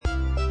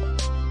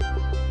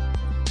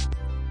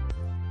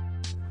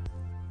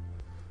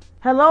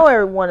Hello,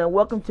 everyone, and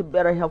welcome to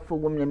Better Health for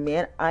Women and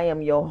Men. I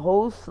am your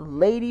host,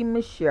 Lady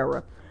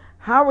Michelle.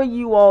 How are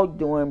you all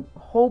doing?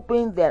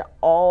 Hoping that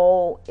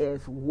all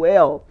is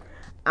well.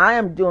 I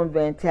am doing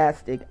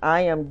fantastic.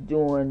 I am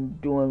doing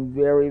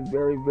very,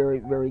 very, very,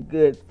 very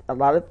good. A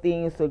lot of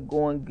things are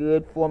going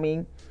good for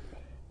me,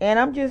 and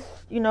I'm just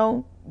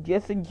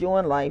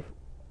enjoying life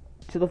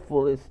to the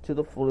fullest, to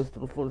the fullest, to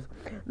the fullest.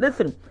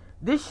 Listen,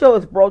 this show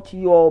is brought to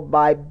you all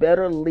by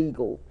Better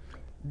Legal.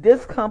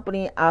 This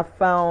company I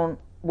found,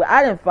 well,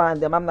 I didn't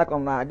find them. I'm not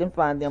going to lie. I didn't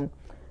find them.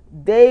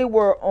 They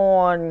were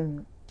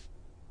on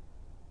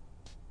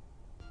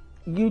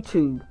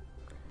YouTube,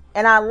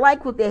 and I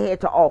liked what they had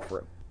to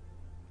offer.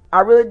 I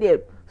really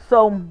did.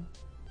 So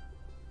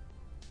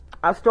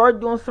I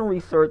started doing some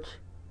research,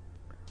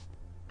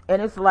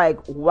 and it's like,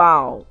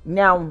 wow.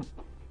 Now,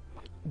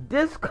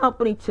 this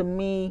company to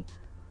me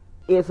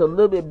is a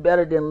little bit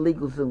better than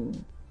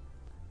LegalZoom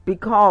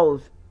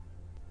because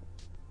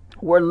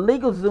where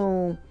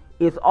LegalZoom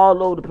is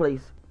all over the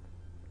place,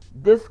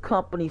 this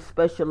company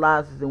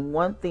specializes in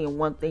one thing and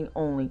one thing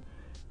only,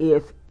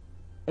 is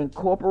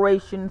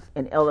incorporations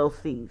and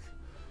LLCs.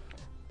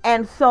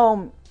 And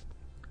so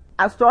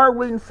I started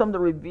reading some of the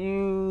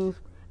reviews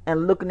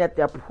and looking at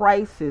their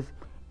prices,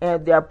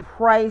 and their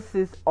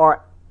prices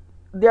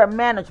they're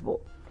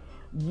manageable.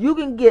 You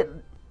can get,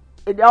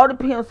 it all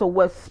depends on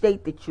what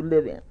state that you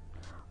live in.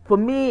 For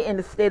me, in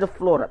the state of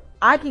Florida,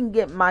 I can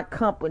get my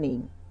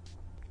company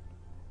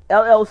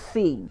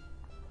LLC,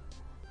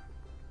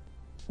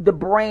 the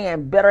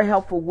brand Better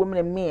Health for Women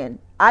and Men.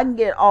 I can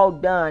get it all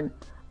done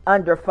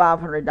under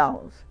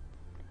 $500,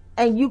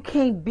 and you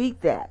can't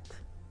beat that.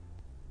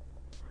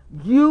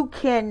 You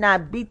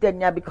cannot beat that.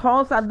 Now,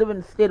 because I live in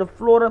the state of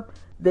Florida,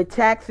 the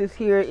taxes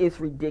here is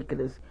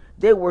ridiculous.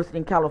 They're worse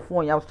than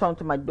California. I was talking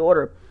to my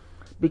daughter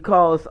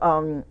because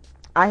I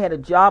had a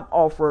job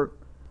offer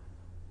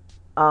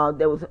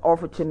that was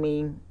offered to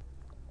me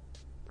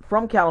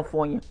from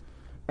California,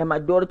 and my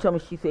daughter told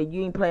me, she said,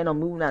 "You ain't planning on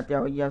moving out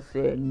there?" I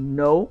said,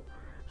 "No."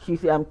 She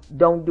said,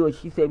 "Don't do it."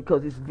 She said,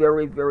 "Because it's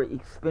very, very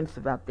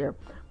expensive out there."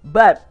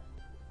 But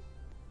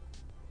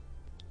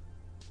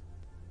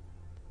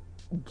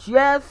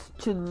just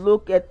to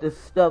look at the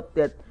stuff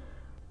that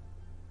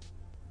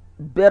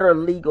Better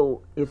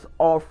Legal is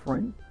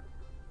offering,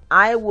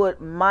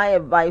 my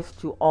advice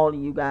to all of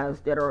you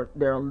guys that are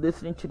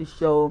listening to the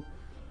show,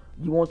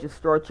 you want to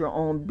start your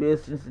own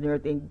business and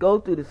everything, go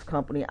through this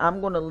company. I'm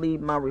going to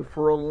leave my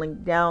referral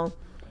link down,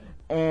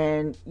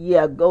 and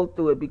yeah, go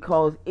through it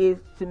because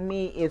to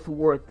me it's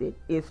worth it.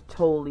 It's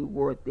totally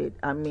worth it.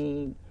 I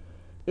mean,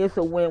 it's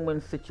a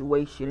win-win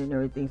situation and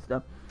everything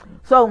stuff.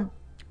 So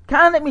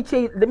kind of let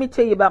me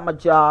tell you about my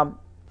job,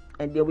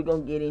 and then we're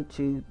going to get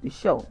into the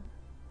show.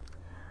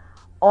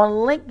 On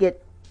LinkedIn,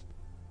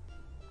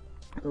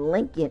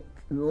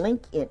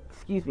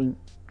 excuse me,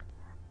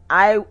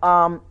 I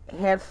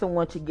had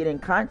someone to get in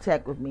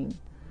contact with me,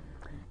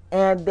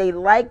 and they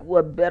liked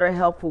what Better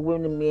Health for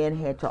Women and Men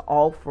had to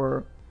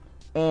offer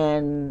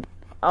and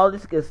all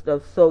this good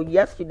stuff. So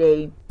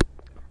yesterday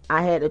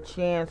I had a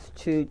chance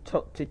to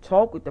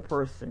talk with the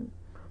person,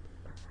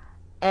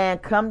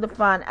 and come to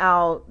find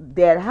out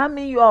that, how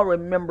many of y'all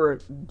remember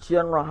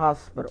General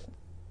Hospital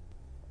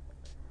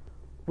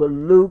with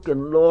Luke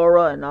and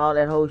Laura and all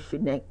that whole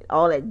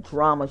all that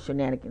drama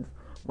shenanigans?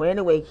 Well,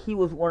 anyway, he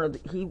was one of the,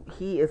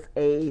 he is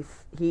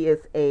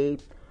a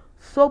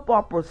soap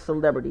opera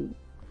celebrity,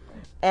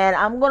 and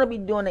I'm going to be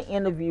doing an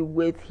interview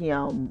with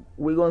him.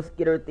 We're going to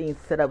get everything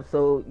set up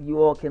so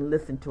you all can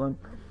listen to him.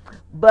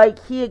 But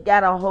he had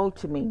got a hold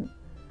to me,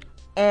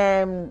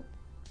 and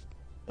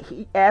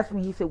he asked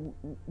me, he said,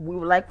 "We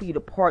would like for you to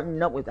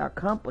partner up with our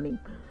company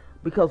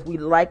because we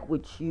like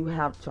what you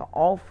have to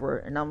offer."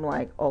 And I'm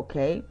like,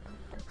 okay.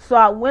 So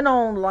I went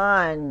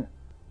online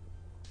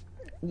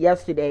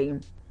yesterday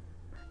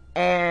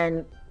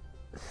and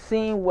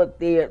seeing what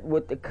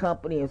the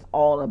company is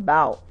all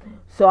about.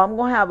 So I'm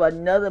gonna have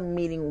another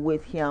meeting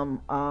with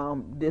him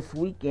this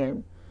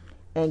weekend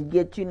and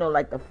get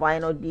like the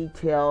final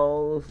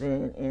details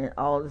and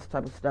all this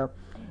type of stuff.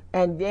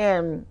 And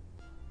then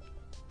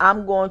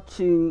I'm going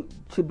to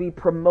be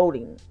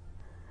promoting.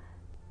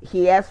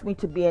 He asked me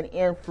to be an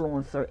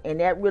influencer, and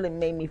that really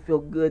made me feel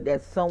good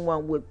that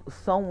someone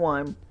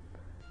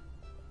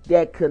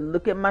that could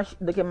look at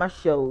my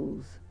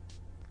shows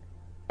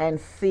and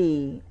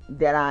see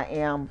that I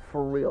am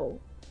for real.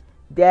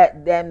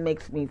 That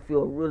makes me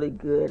feel really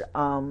good.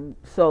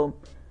 So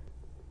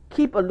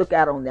keep a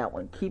lookout on that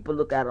one. Keep a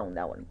lookout on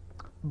that one.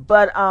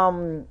 But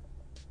I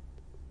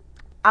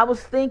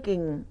was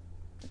thinking,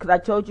 because I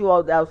told you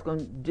all that I was going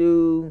to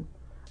do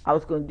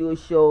a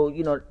show,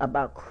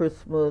 about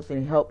Christmas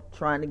and help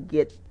trying to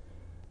get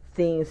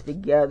things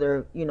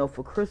together,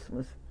 for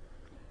Christmas.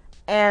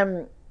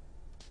 And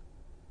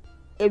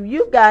if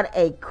you got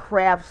a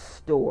craft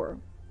store,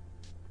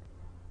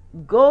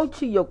 go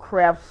to your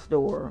craft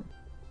store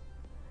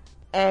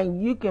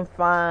and you can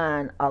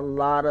find a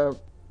lot of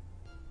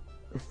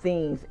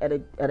things at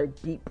a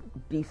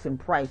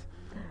decent price.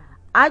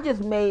 I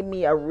just made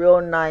me a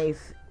real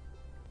nice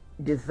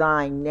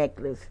design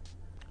necklace,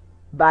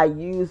 by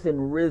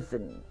using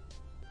resin.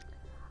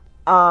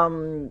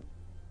 Um,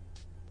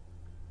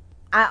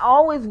 I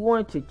always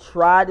wanted to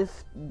try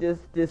this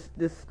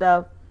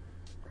stuff.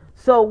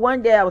 So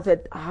one day I was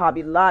at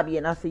Hobby Lobby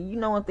and I said, you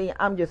know one thing,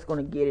 I'm just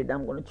gonna get it.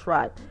 I'm gonna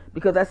try it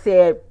because I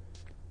said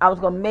I was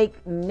gonna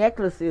make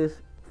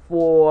necklaces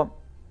for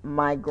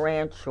my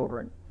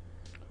grandchildren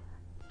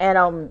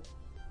and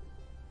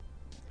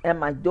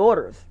my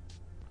daughters.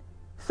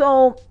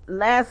 So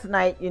last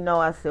night,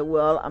 I said,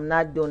 well, I'm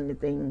not doing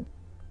anything.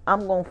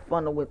 I'm gonna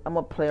funnel with. I'm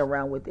gonna play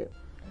around with it,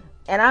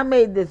 and I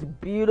made this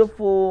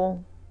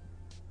beautiful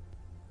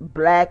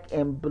black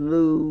and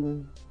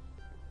blue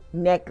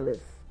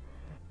necklace.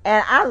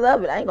 And I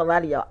love it. I ain't gonna lie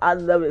to y'all. I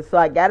love it. So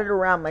I got it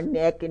around my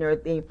neck and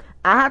everything.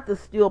 I have to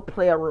still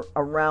play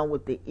around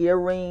with the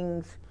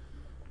earrings.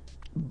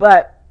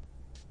 But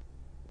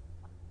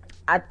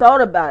I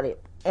thought about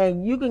it.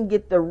 And you can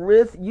get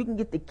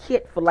the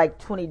kit for like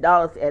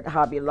 $20 at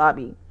Hobby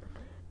Lobby.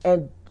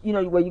 And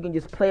where you can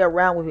just play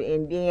around with it,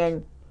 and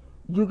then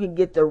you can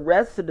get the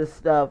rest of the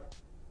stuff,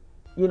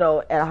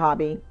 at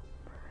Hobby.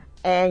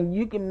 And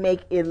you can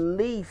make at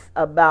least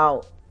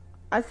about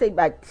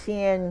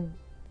 10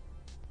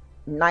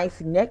 nice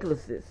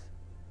necklaces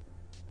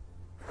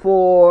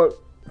for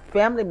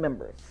family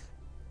members,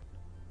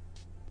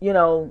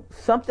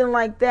 something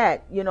like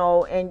that,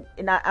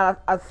 and I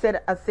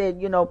said,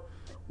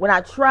 when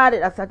I tried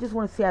it, I said, I just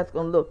want to see how it's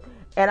going to look.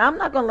 And I'm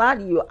not going to lie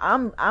to you,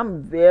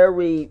 I'm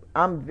very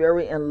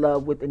in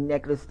love with the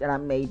necklace that I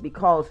made,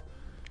 because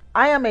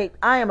I am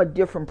a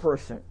different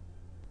person.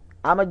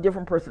 I'm a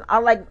different person. I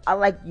like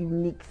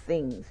unique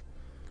things.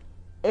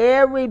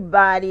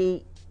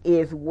 Everybody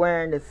is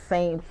wearing the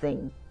same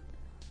thing.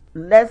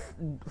 Let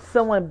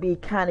someone be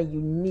kind of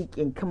unique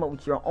and come up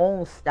with your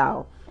own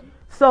style.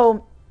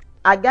 So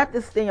I got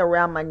this thing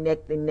around my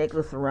neck, the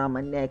necklace around my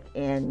neck,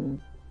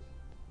 and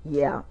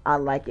yeah, I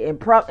like it.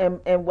 And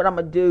what I'm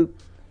gonna do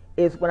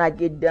is, when I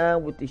get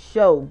done with the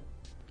show,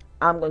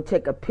 I'm gonna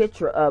take a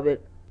picture of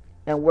it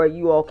and where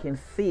you all can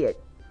see it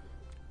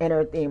and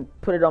everything.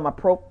 Put it on the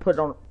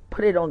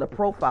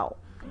profile.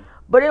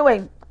 But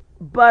anyway,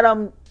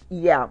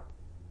 yeah.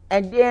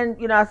 And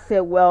then I said,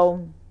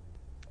 well,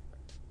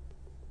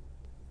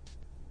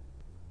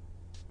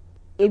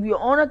 if you're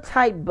on a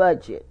tight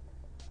budget,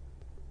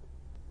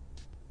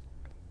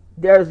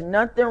 there's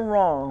nothing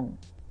wrong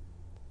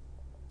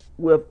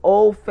with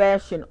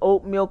old-fashioned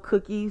oatmeal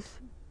cookies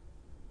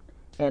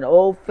and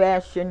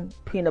old-fashioned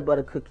peanut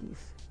butter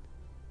cookies.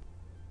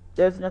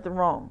 There's nothing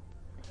wrong.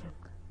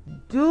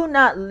 Do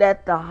not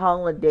let the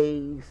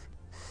holidays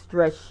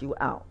stress you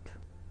out.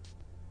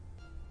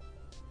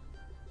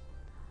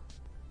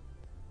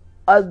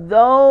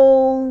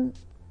 Although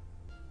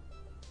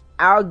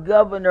our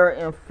governor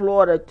in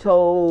Florida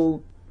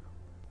told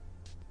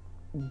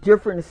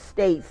different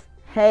states,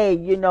 hey,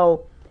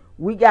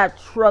 we got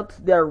trucks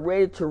that are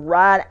ready to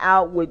ride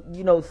out with,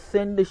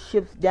 send the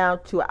ships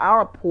down to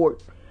our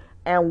port,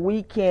 and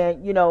we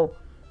can,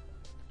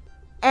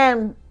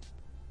 and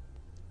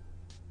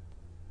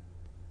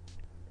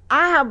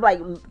I have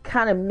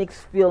kind of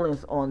mixed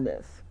feelings on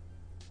this.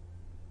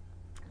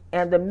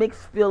 And the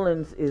mixed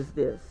feelings is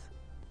this.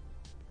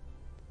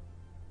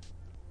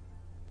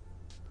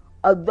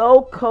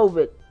 Although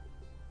COVID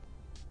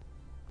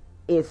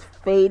is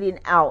fading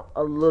out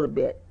a little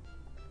bit,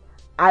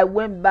 I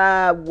went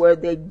by where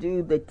they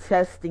do the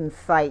testing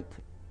site,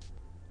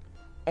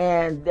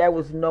 and there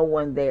was no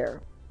one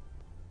there.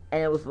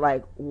 And it was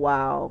like,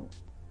 wow,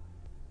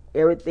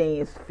 everything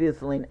is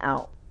fizzling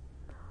out.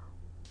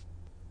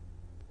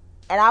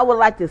 And I would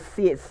like to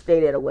see it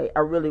stay that way. I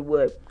really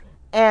would.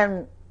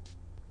 And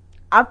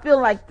I feel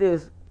like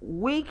this,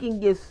 we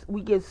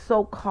get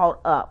so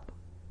caught up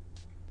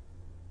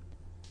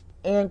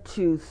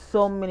into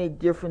so many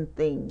different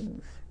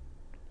things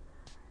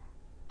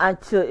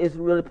until it's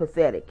really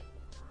pathetic.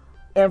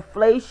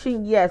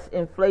 Inflation, yes,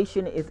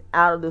 inflation is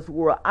out of this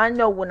world. I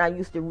know when I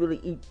used to really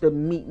eat the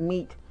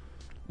meat,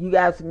 you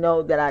guys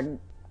know that I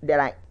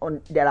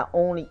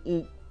only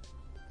eat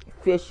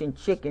fish and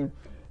chicken.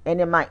 And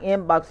in my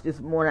inbox this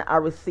morning, I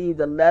received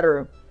a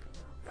letter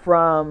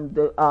from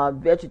the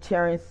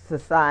Vegetarian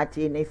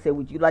Society, and they said,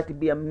 would you like to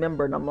be a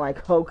member? And I'm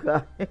like, oh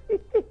God.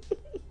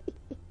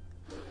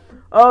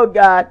 Oh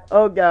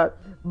God.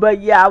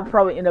 But yeah, I'll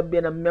probably end up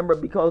being a member,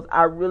 because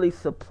I really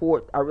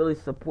support.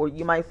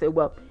 You might say,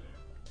 well,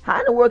 how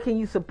in the world can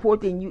you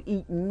support and you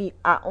eat meat?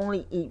 I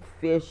only eat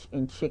fish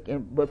and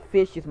chicken, but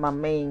fish is my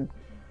main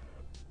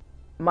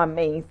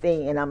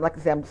thing. And like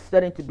I said, I'm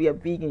studying to be a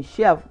vegan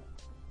chef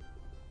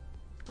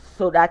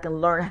so that I can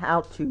learn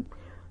how to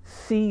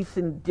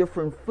season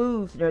different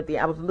foods and everything.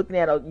 I was looking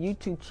at a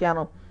YouTube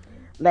channel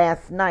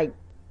last night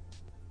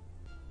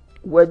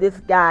where this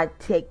guy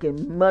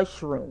taking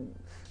mushrooms.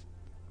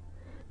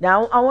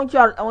 Now I want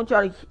y'all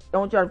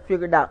to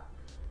figure it out.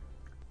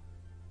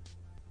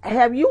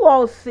 Have you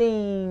all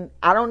seen?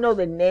 I don't know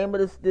the name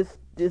of this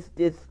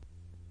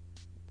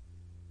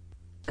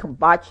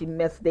kombucha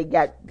mess they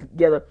got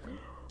together,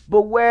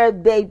 but where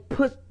they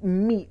put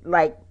meat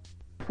like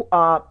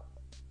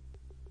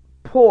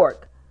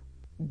pork,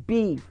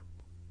 beef,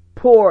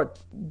 pork,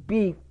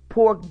 beef,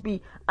 pork,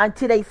 beef,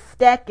 until they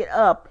stack it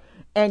up,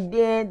 and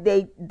then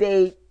they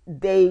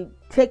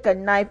take a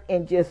knife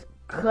and just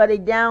cut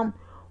it down.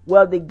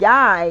 Well, the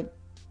guy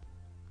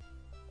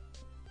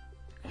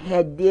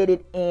had did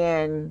it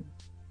in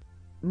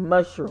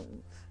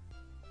mushrooms,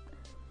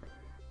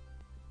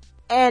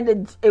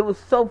 and it was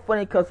so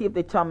funny because he up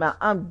there talking about,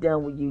 I'm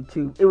done with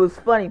YouTube. It was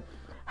funny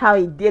how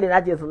he did it.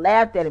 I just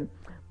laughed at him,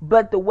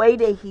 but the way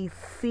that he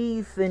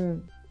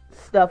seasoned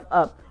stuff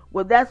up,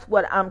 well, that's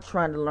what I'm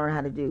trying to learn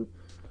how to do.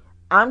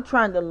 I'm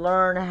trying to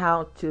learn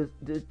how to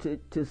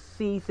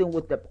season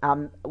with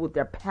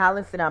their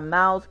palates and our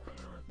mouths.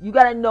 You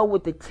got to know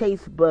what the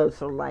taste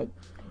buds are like.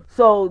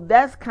 So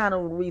that's kind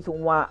of the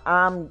reason why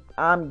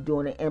I'm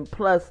doing it. And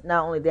plus,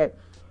 not only that,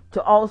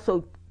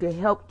 to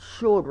help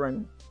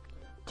children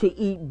to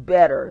eat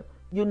better.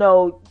 You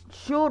know,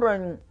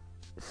 children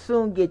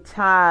soon get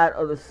tired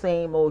of the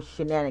same old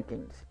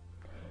shenanigans.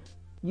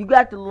 You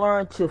got to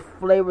learn to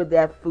flavor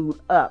that food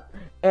up.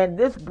 And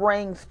this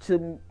brings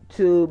to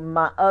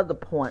my other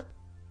point,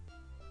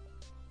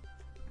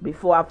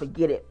 before I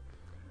forget it.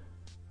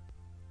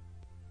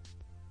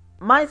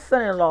 My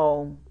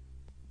son-in-law,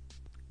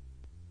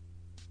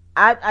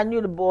 I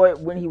knew the boy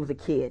when he was a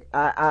kid.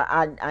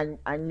 I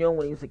knew him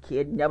when he was a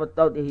kid. Never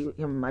thought that him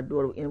and my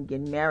daughter would end up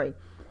getting married.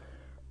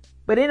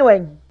 But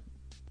anyway,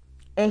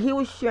 and he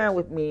was sharing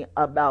with me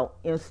about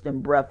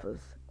instant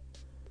breakfast.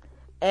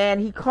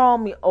 And he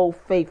called me Old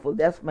Faithful.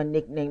 That's my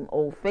nickname,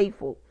 Old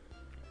Faithful.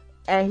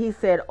 And he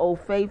said, Old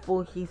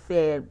Faithful, he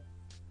said,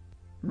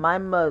 my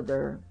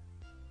mother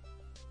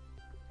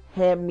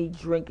had me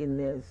drinking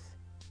this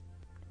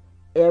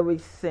ever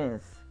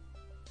since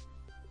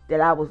that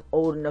I was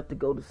old enough to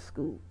go to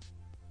school.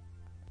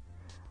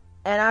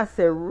 And I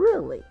said,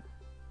 really?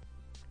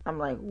 I'm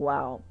like,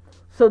 wow.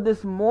 So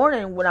this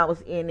morning when I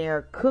was in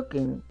there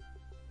cooking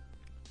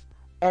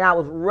and I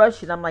was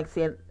rushing, I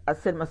said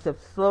to myself,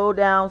 slow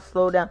down.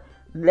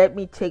 Let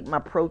me take my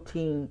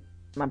protein.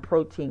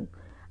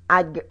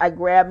 I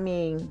grabbed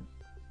me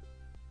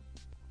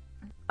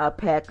a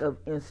pack of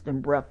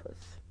instant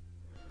breakfast.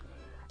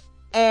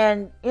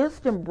 And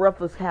instant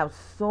breakfast have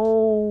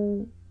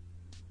so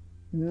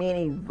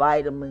many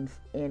vitamins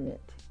in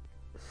it.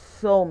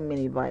 So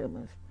many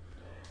vitamins.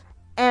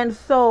 And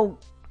so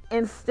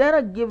instead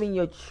of giving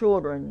your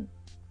children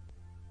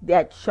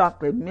that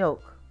chocolate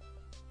milk,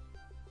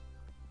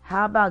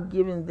 how about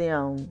giving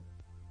them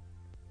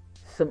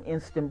some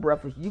instant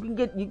breakfast? You can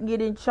get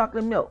in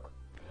chocolate milk.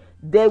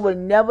 They will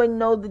never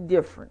know the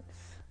difference.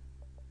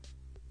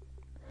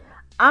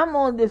 I'm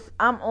on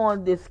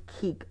this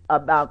kick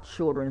about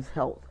children's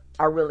health.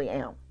 I really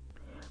am.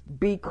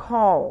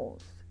 Because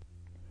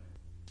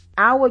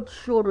our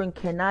children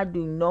cannot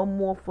do no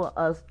more for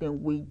us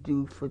than we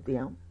do for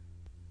them.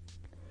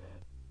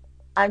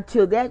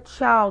 Until that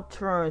child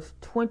turns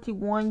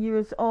 21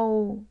 years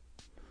old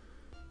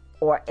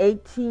or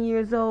 18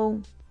 years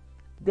old,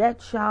 that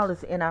child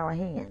is in our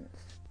hands.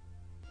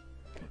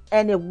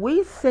 And if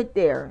we sit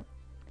there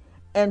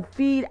and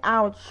feed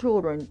our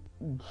children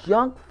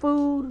junk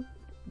food,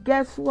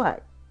 guess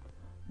what?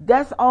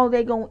 That's all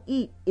they're going to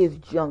eat is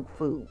junk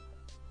food.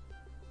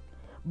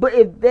 But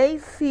if they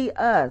see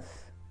us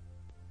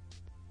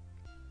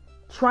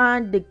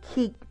trying to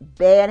keep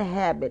bad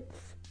habits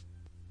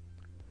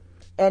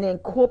and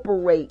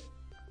incorporate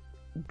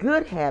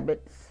good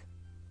habits,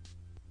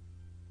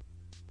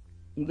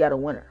 you got a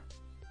winner.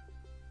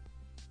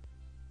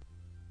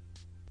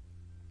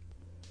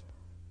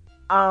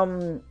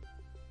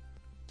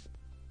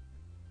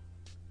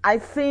 I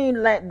seen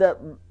it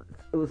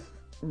was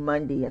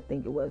Monday, I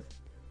think it was,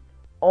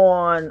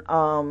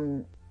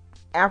 on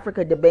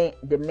Africa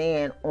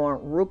Demand on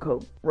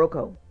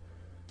Roku.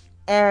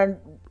 And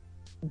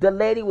the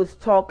lady was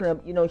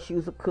talking, she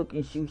was a cook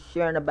and she was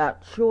sharing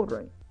about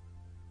children.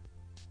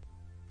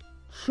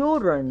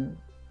 Children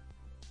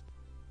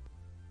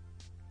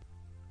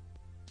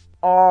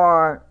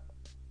are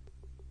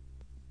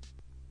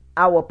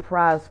our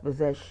prized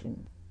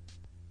possession.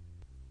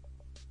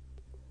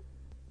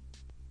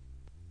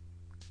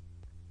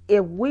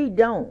 If we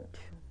don't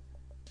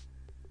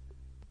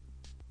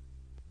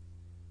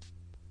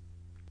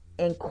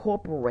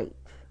incorporate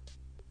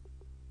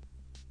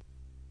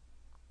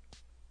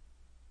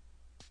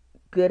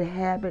good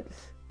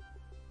habits,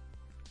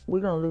 we're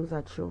going to lose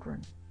our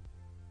children.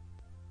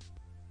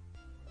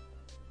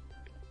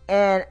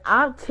 And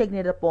I'm taking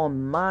it up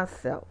on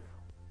myself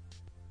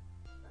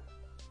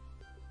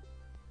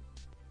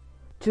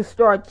to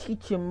start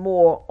teaching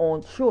more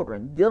on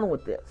children dealing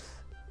with this.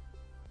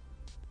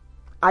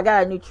 I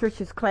got a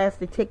nutritious class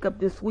to take up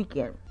this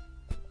weekend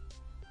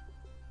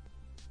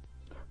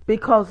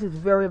because it's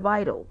very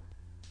vital.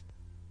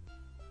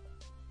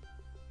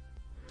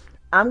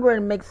 I'm going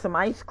to make some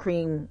ice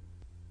cream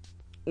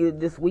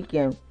this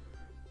weekend.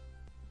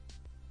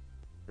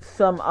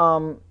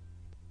 Some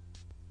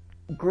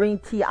green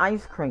tea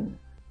ice cream.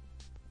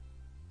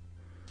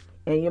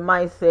 And you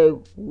might say,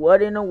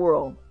 what in the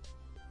world?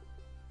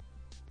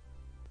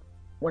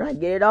 When I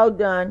get it all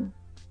done,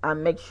 I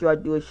make sure I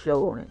do a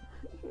show on it.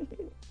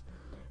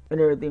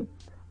 and everything.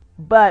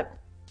 But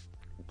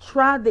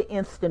try the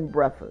instant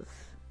breakfast.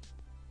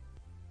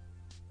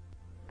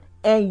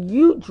 And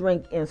you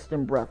drink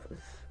instant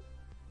breakfast.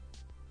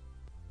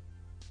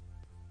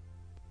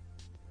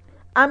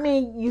 I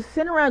mean, you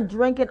sit around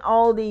drinking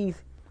all these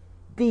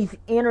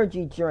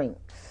energy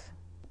drinks.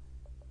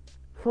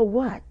 For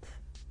what?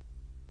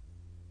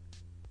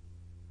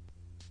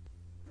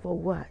 For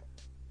what?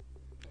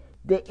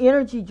 The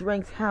energy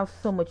drinks have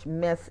so much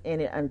mess in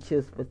it until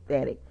it's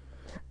pathetic.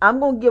 I'm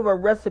going to give a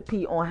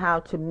recipe on how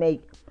to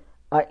make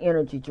an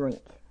energy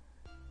drink.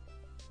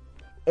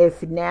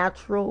 It's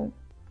natural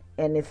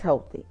and it's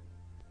healthy.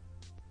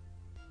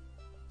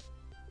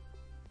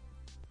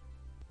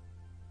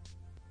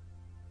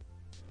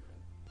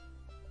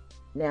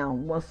 Now,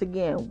 once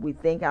again, we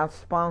thank our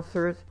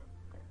sponsors,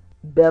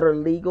 Better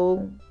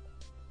Legal.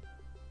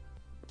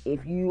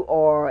 If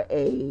you're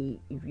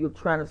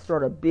trying to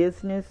start a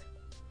business,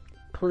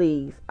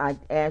 please, I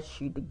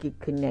ask you to get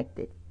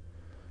connected.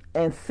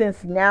 And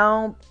since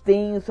now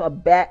things are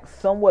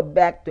somewhat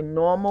back to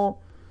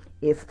normal,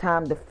 it's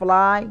time to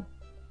fly.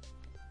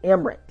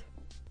 Emirates.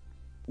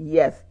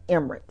 Yes,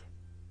 Emirates.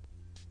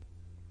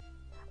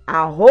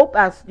 I hope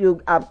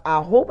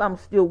I'm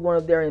still one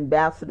of their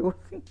ambassadors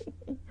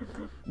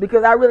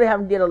because I really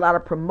haven't did a lot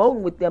of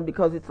promoting with them,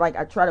 because it's like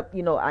I try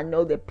to, I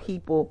know that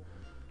people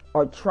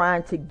are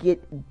trying to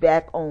get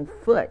back on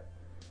foot,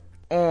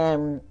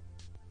 and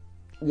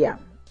yeah.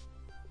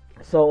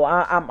 So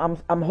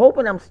I'm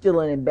hoping I'm still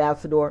an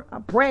ambassador.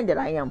 I'm praying that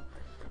I am.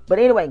 But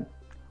anyway,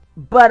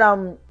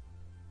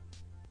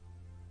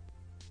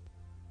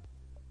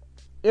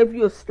 if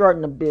you're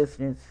starting a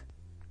business,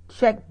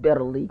 check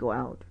Better Legal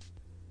out.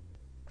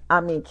 I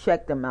mean,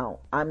 check them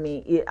out. I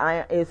mean,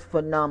 it's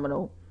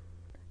phenomenal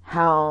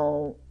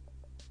how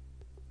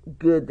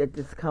good that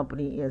this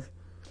company is.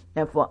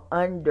 And for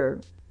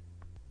under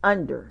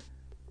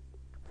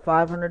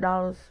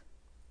 $500,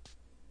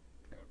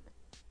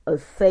 a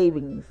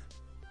savings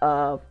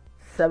of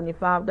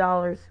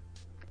 $75,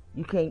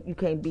 you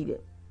can't beat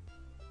it.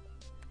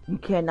 You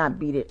cannot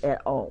beat it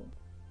at all.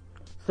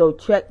 So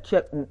check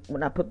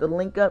when I put the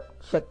link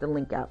up, check the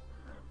link out.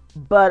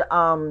 But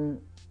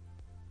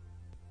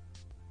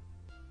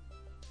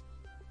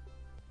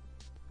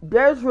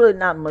there's really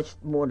not much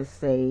more to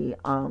say.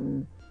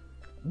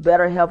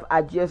 Better Health,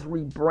 I just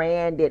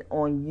rebranded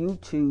on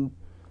YouTube,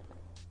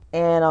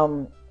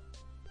 and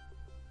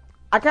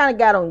I kind of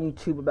got on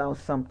YouTube about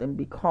something,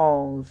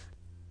 because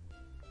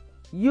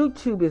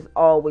YouTube is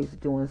always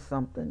doing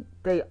something.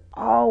 They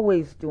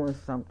always doing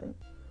something.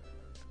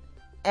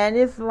 And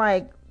it's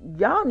like,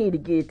 y'all need to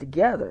get it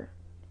together.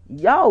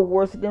 Y'all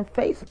worse than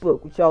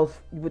Facebook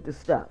with the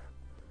stuff.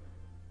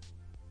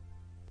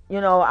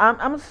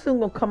 I'm soon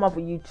gonna come off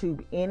of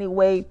YouTube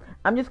anyway.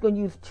 I'm just gonna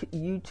use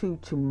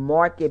YouTube to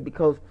market,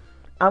 because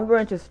I'm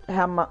going to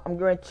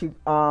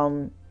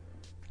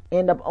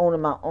end up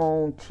owning my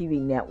own TV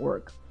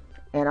network.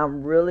 And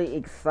I'm really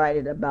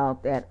excited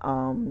about that.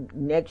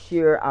 Next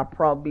year I'll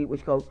probably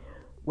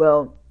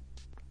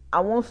I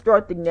won't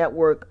start the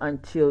network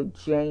until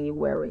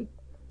January.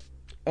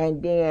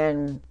 And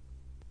then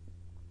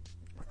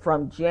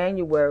from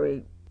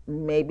January,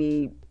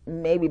 maybe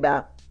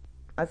about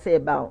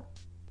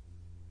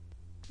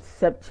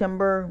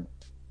September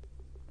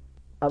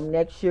of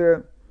next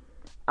year,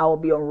 I will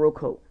be on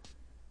Roku.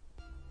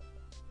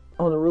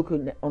 On the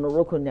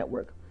Roku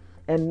network.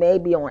 And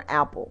maybe on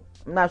Apple.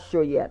 I'm not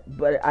sure yet,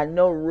 but I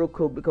know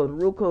Roku, because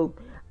Roku,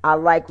 I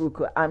like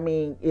Roku. I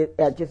mean,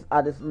 I just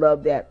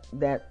love that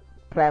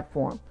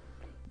platform.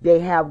 They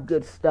have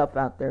good stuff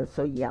out there,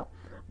 so yeah.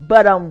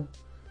 But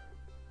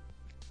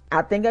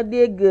I think I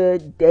did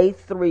good. Day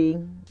 3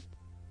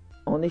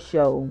 on the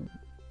show,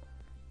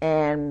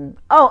 and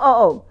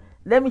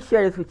let me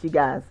share this with you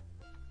guys.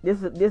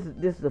 This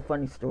is a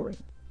funny story.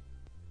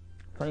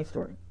 Funny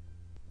story.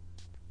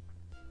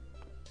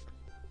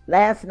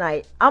 Last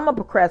night, I'm a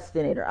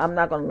procrastinator. I'm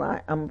not gonna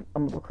lie. I'm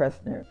a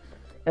procrastinator,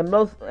 and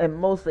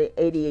mostly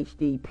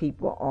ADHD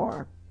people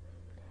are.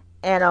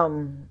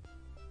 And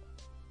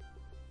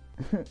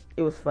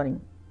it was funny.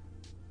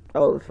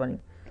 Oh, it was funny.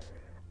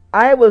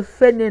 I was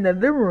sitting in the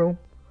living room.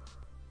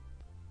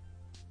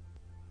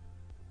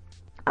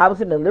 And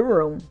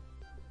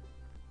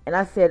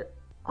I said,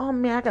 "Oh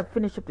man, I gotta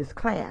finish up this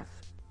class."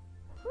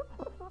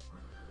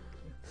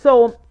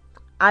 So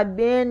I've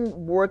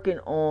been working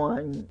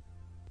on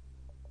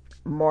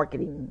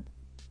marketing,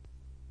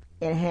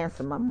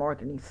 enhancing my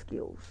marketing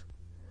skills.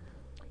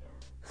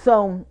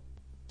 So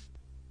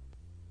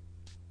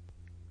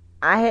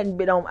I haven't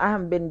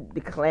been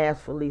to class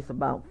for at least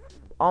about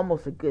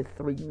almost a good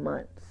 3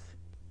 months.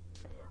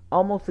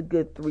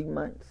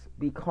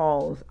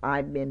 Because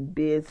I've been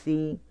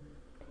busy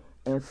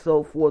and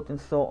so forth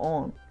and so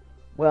on.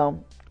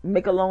 Well,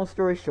 make a long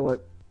story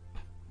short,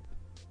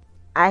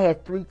 I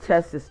had 3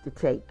 tests to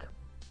take.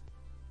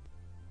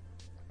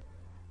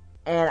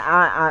 And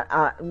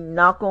I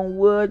knock on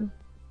wood,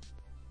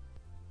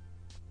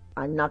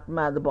 I knocked them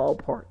out of the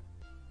ballpark.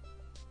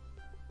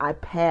 I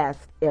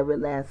passed every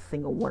last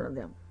single one of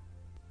them.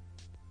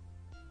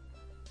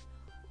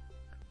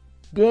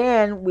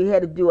 Then we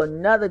had to do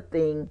another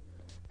thing,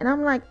 and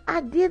I'm like,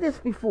 I did this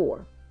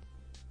before.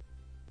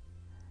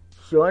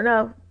 Sure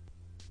enough,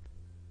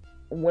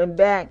 went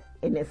back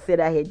and it said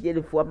I had did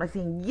it before. I'm like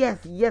saying yes,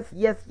 yes,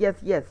 yes, yes,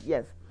 yes,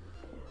 yes.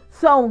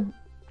 So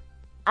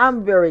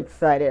I'm very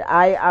excited.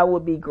 I will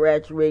be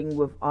graduating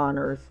with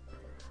honors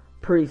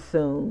pretty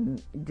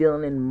soon,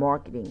 dealing in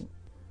marketing.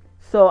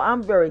 So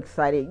I'm very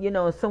excited. You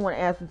know, someone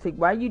asked me,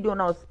 why are you doing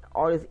all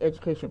this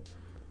education?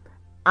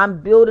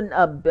 I'm building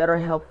a Better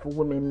Health for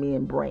Women and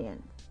Men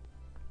brand.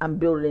 I'm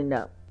building it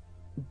up.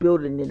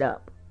 Building it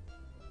up.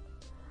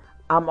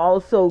 I'm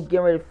also getting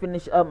ready to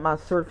finish up my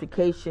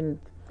certification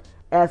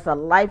as a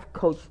life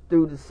coach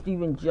through the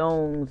Stephen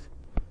Jones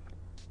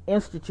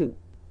Institute.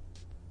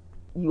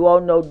 You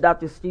all know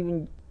Dr.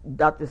 Stephen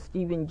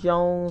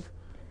Jones,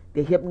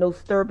 the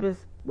hypnotherapist.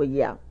 Well,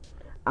 yeah,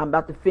 I'm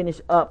about to finish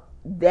up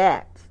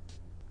that.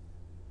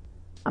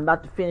 I'm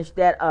about to finish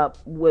that up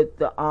with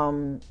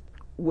the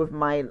with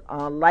my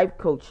life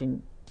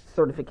coaching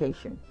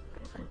certification.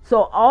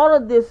 So all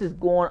of this is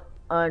going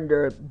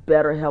under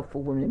Better Health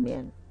for Women and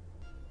Men.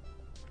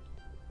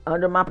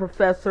 Under my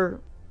professor,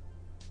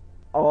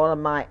 all of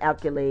my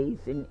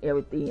accolades and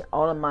everything,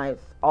 all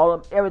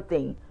of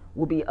everything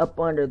will be up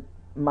under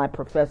my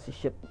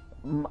professorship,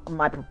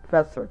 my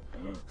professor.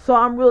 So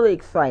I'm really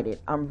excited.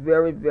 I'm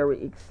very,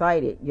 very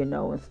excited, you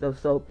know, and stuff.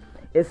 So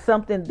it's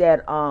something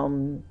that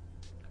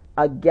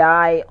a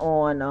guy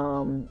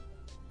on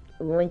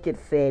LinkedIn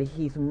said.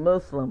 He's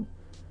Muslim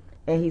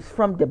and he's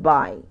from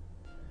Dubai,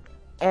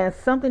 and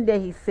something that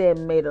he said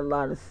made a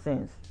lot of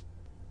sense.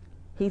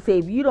 He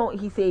said if you don't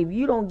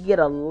get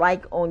a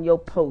like on your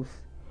post,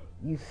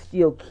 you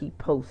still keep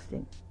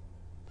posting.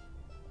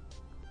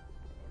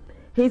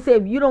 He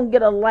said if you don't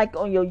get a like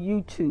on your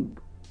YouTube,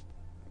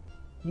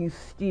 you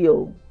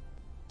still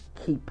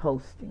keep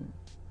posting.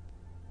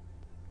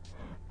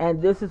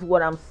 And this is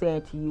what I'm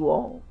saying to you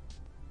all.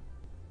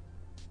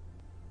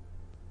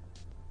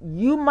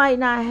 You might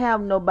not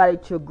have nobody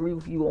to agree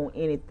with you on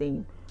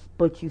anything,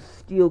 but you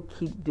still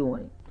keep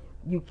doing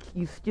it.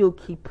 You still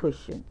keep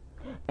pushing.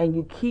 And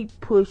you keep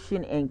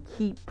pushing and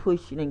keep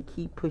pushing and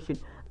keep pushing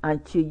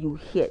until you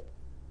hit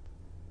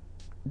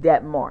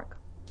that mark.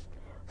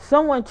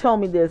 Someone told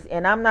me this,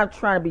 and I'm not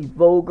trying to be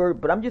vulgar,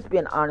 but I'm just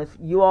being honest.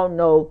 You all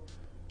know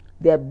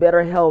that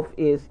Better Health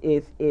is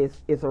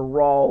a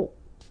raw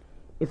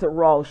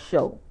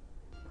show.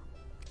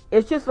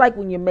 It's just like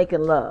when you're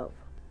making love.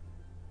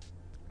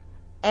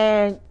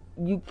 And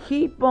you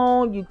keep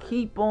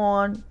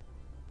on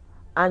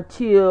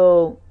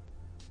until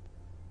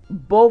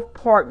both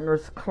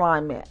partners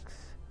climax.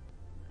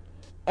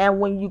 And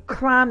when you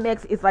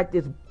climax, it's like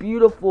this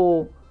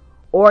beautiful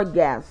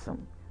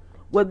orgasm.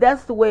 Well,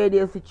 that's the way it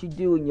is that you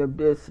do in your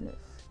business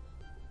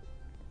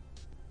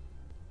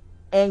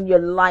and your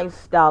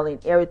lifestyle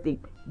and everything.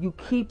 You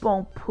keep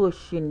on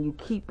pushing, you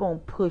keep on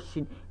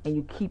pushing, and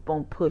you keep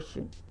on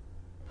pushing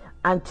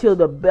until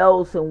the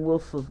bells and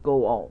whistles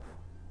go off.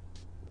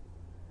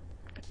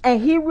 And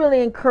he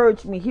really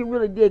encouraged me. He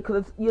really did,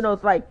 because you know,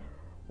 it's like,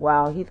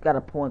 wow, he's got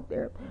a point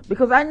there.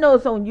 Because I know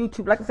it's on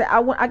YouTube. Like I said, I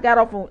went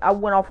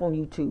off on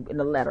YouTube in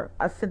a letter.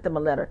 I sent them a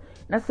letter,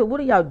 and I said, "What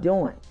are y'all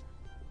doing?"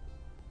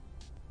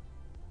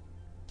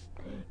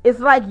 It's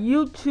like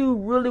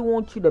YouTube really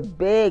wants you to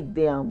beg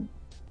them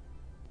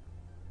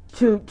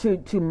to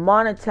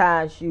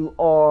monetize you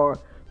or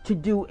to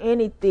do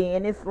anything,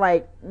 and it's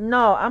like,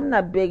 no, I'm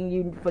not begging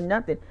you for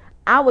nothing.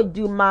 I would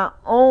do my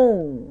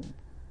own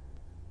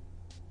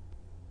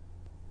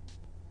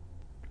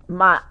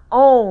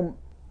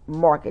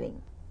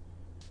marketing.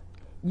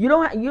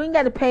 You ain't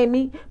got to pay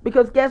me,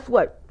 because guess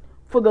what?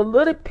 For the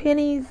little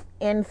pennies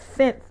and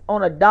cents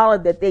on a dollar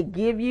that they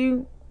give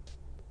you,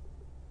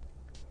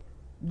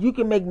 you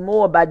can make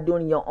more by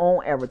doing your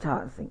own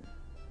advertising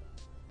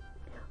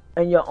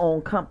and your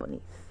own companies.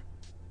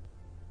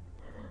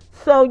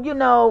 So, you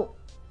know,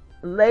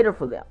 later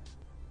for them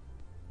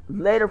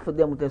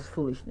with this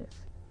foolishness.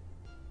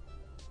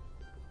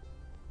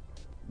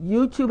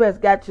 YouTube has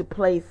got to a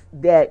place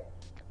that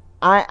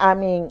I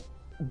mean,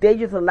 they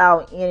just allow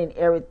in and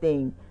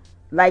everything.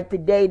 Like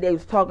today, they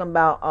was talking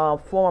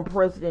about former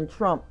President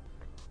Trump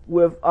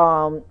with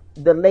the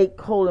late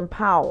Colin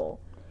Powell.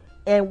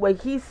 And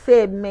what he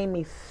said made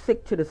me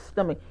sick to the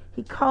stomach.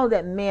 He called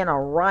that man a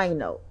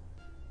rhino.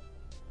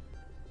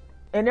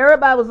 And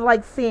everybody was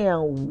like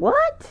saying,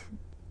 what?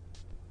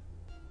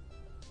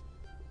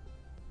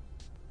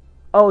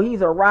 Oh,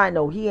 he's a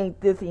rhino. He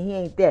ain't this and he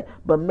ain't that.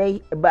 But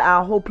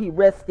I hope he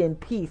rests in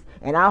peace.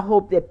 And I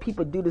hope that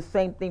people do the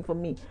same thing for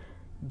me.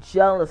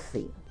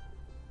 Jealousy.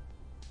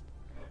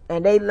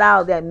 And they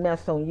allow that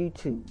mess on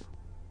YouTube.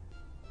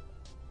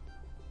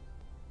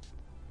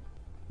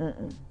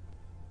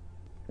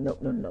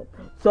 No.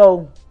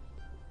 So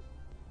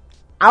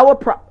I will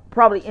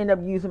probably end up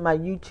using my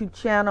YouTube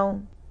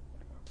channel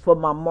for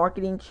my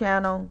marketing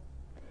channel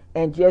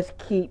and just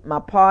keep my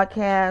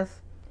podcast,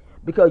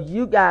 because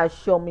you guys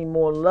show me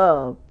more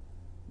love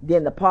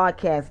than the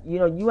podcast. You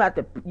know, you have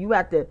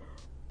to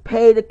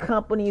pay the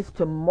companies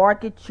to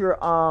market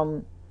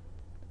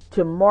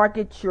to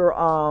market your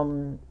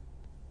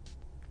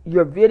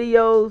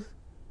videos,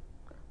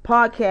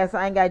 podcasts.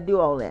 I ain't got to do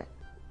all that.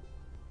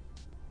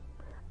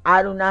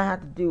 I do not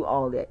have to do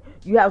all that.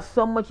 You have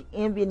so much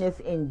enviness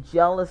and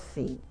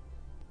jealousy.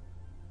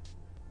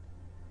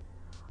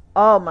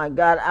 Oh my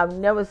God, I've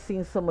never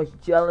seen so much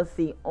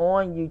jealousy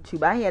on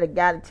YouTube. I had a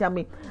guy to tell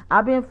me,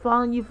 I've been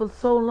following you for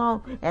so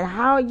long, and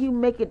how are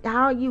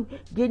you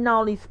getting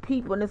all these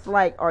people? And it's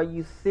like, are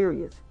you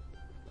serious?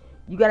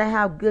 You gotta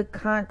have good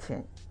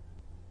content.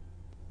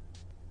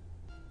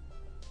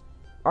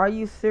 Are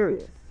you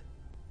serious?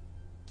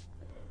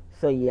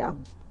 So yeah.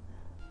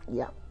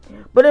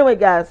 But anyway,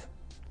 guys,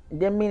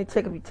 didn't mean to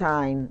take up your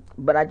time,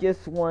 but I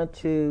just want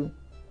to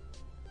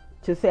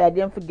say I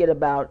didn't forget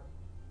about.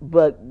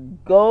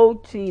 But go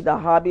to the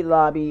Hobby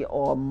Lobby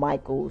or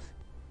Michael's.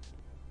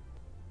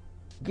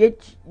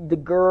 Get the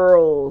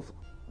girls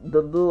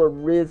the little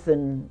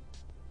resin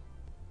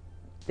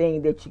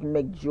thing that you can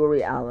make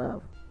jewelry out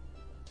of,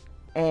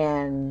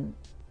 and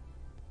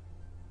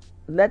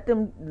let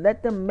them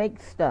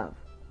make stuff.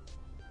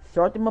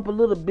 Start them up a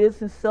little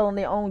business selling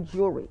their own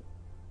jewelry.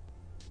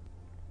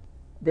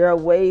 There are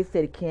ways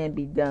that it can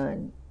be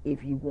done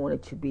if you want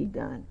it to be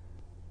done.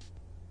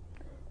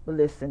 But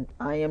listen,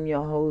 I am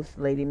your host,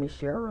 Lady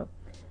Michelle.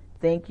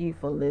 Thank you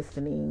for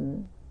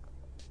listening.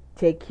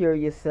 Take care of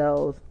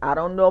yourselves. I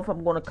don't know if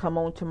I'm going to come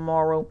on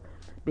tomorrow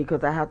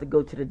because I have to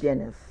go to the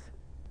dentist.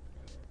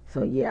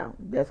 So yeah,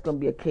 that's going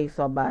to be a case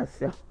all by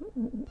itself.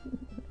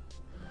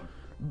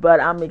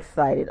 But I'm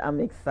excited.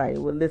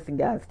 Well, listen,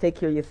 guys, take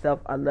care of yourself.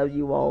 I love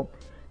you all.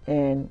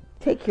 And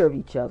take care of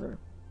each other.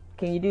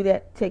 Can you do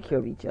that? Take care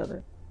of each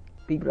other.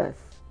 Be blessed.